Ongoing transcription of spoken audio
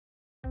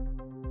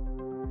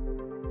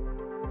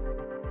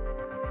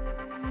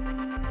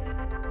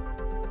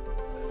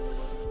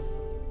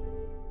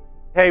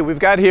Hey, we've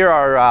got here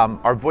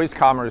our voice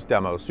commerce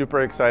demo. Super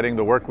exciting,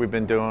 the work we've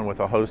been doing with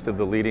a host of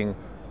the leading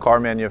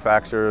car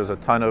manufacturers, a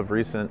ton of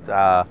recent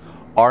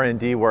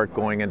R&D work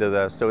going into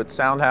this. So at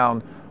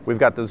SoundHound, we've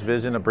got this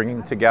vision of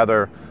bringing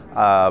together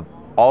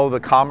all of the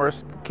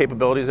commerce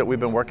capabilities that we've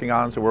been working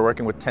on. So we're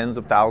working with tens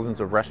of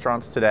thousands of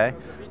restaurants today,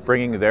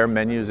 bringing their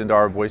menus into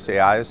our voice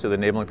AIs, so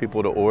enabling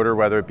people to order,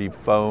 whether it be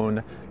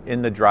phone,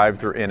 in the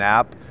drive-thru,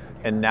 in-app.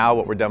 And now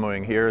what we're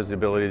demoing here is the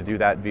ability to do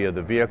that via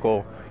the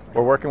vehicle.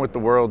 We're working with the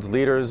world's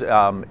leaders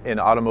in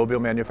automobile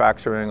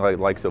manufacturing, like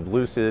likes of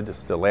Lucid,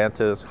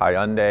 Stellantis,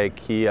 Hyundai,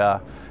 Kia,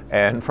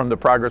 and from the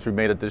progress we've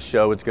made at this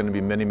show, it's going to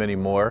be many, many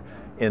more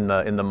in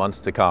the months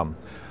to come.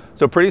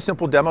 So pretty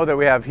simple demo that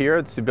we have here.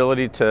 It's the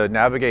ability to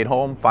navigate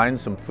home, find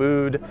some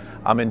food,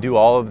 and do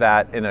all of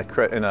that in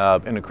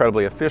an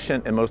incredibly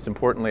efficient and, most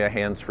importantly, a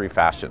hands-free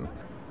fashion.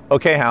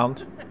 Okay,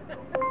 Hound,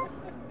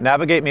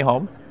 navigate me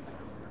home.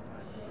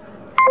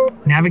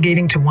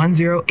 Navigating to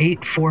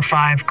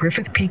 10845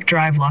 Griffith Peak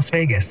Drive, Las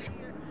Vegas.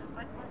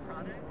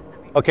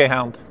 Okay,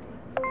 Hound.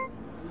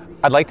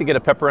 I'd like to get a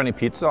pepperoni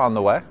pizza on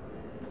the way.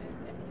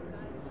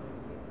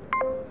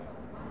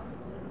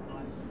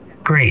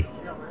 Great.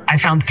 I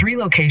found 3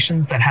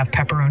 locations that have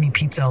pepperoni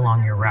pizza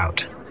along your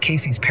route: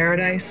 Casey's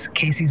Paradise,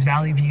 Casey's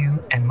Valley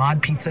View, and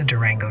Mod Pizza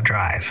Durango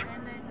Drive.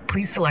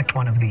 Please select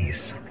one of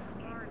these.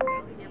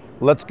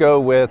 Let's go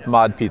with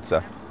Mod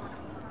Pizza.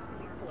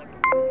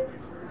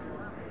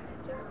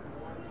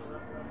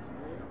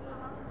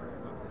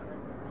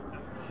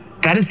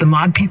 That is the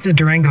Mod Pizza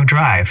Durango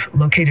Drive,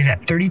 located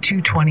at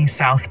 3220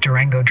 South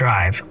Durango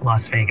Drive,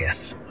 Las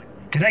Vegas.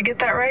 Did I get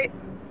that right?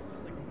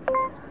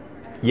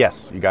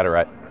 Yes, you got it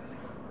right.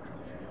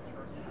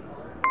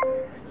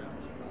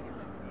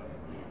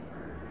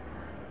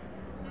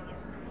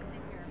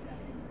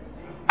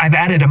 I've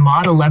added a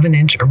Mod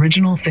 11-inch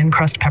original thin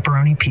crust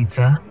pepperoni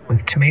pizza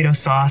with tomato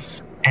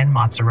sauce and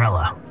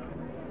mozzarella.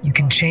 You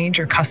can change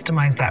or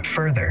customize that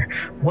further.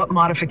 What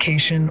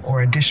modification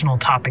or additional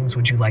toppings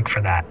would you like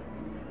for that?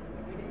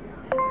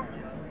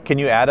 Can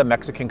you add a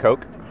Mexican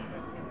Coke?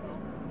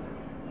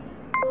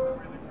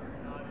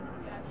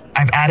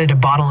 I've added a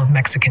bottle of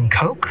Mexican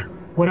Coke.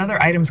 What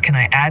other items can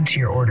I add to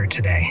your order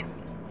today?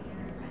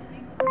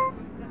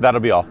 That'll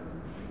be all.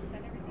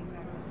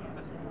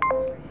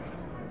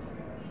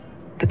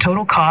 The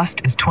total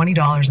cost is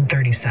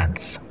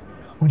 $20.30.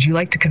 Would you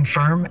like to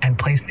confirm and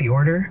place the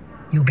order?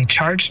 You'll be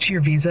charged to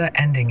your Visa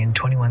ending in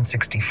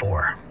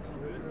 2164.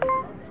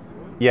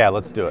 Yeah,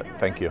 let's do it.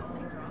 Thank you.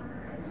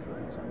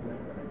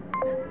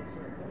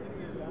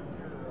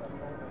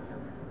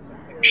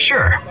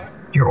 Sure.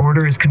 Your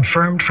order is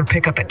confirmed for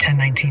pickup at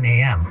 10:19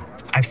 a.m.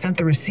 I've sent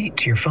the receipt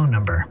to your phone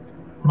number.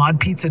 Mod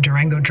Pizza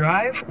Durango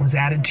Drive was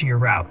added to your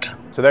route.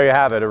 So there you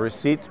have it. A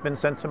receipt's been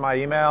sent to my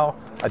email.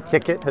 A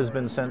ticket has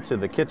been sent to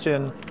the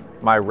kitchen.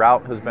 My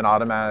route has been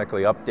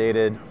automatically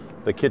updated.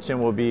 The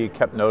kitchen will be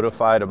kept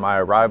notified of my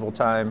arrival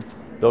time.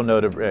 They'll know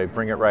to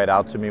bring it right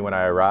out to me when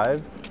I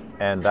arrive.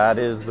 And that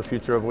is the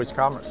future of voice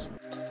commerce.